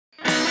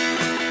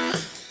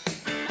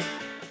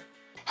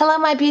Hello,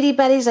 my beauty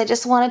buddies. I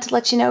just wanted to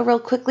let you know real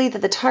quickly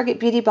that the Target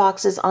Beauty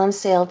Box is on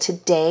sale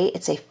today.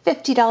 It's a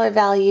 $50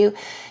 value.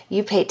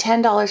 You pay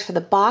 $10 for the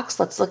box.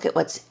 Let's look at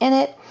what's in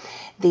it.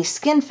 The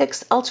Skin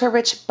Fix Ultra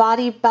Rich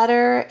Body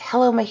Butter,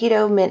 Hello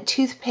Mojito Mint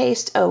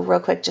Toothpaste. Oh, real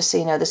quick, just so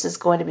you know, this is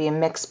going to be a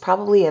mix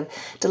probably of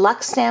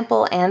deluxe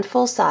sample and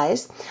full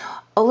size.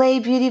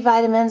 Olay Beauty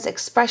Vitamins,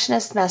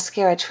 Expressionist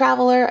Mascara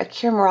Traveler,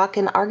 Acure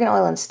Moroccan Argan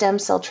Oil and Stem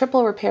Cell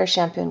Triple Repair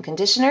Shampoo and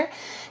Conditioner,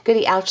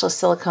 Goody Ouchless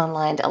Silicone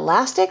Lined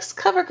Elastics,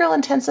 CoverGirl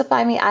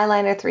Intensify Me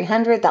Eyeliner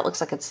 300, that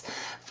looks like it's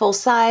full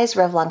size,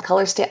 Revlon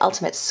Color Stay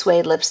Ultimate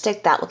Suede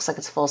Lipstick, that looks like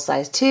it's full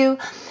size too,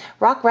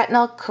 Rock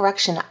Retinol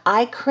Correction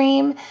Eye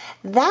Cream,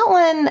 that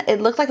one, it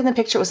looked like in the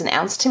picture it was an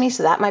ounce to me,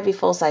 so that might be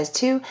full size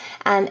too,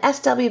 and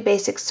SW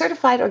Basics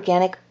Certified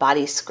Organic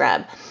Body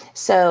Scrub.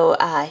 So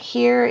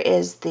here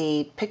is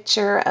the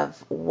picture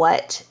of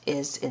what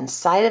is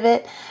inside of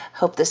it.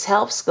 Hope this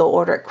helps. Go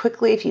order it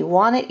quickly if you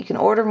want it. You can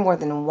order more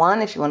than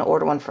one if you want to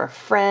order one for a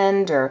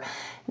friend or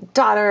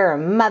daughter or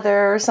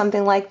mother or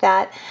something like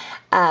that.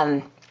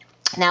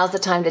 Now's the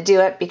time to do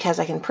it because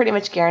I can pretty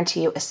much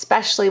guarantee you,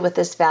 especially with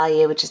this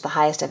value, which is the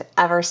highest I've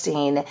ever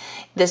seen,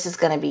 this is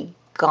going to be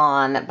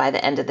gone by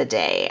the end of the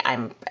day.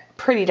 I'm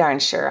pretty darn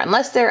sure,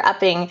 unless they're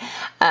upping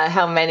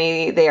how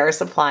many they are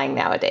supplying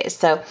nowadays.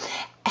 So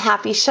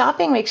happy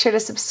shopping. Make sure to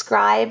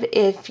subscribe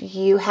if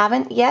you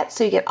haven't yet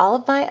so you get all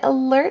of my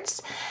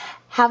alerts.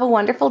 Have a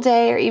wonderful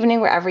day or evening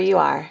wherever you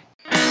are.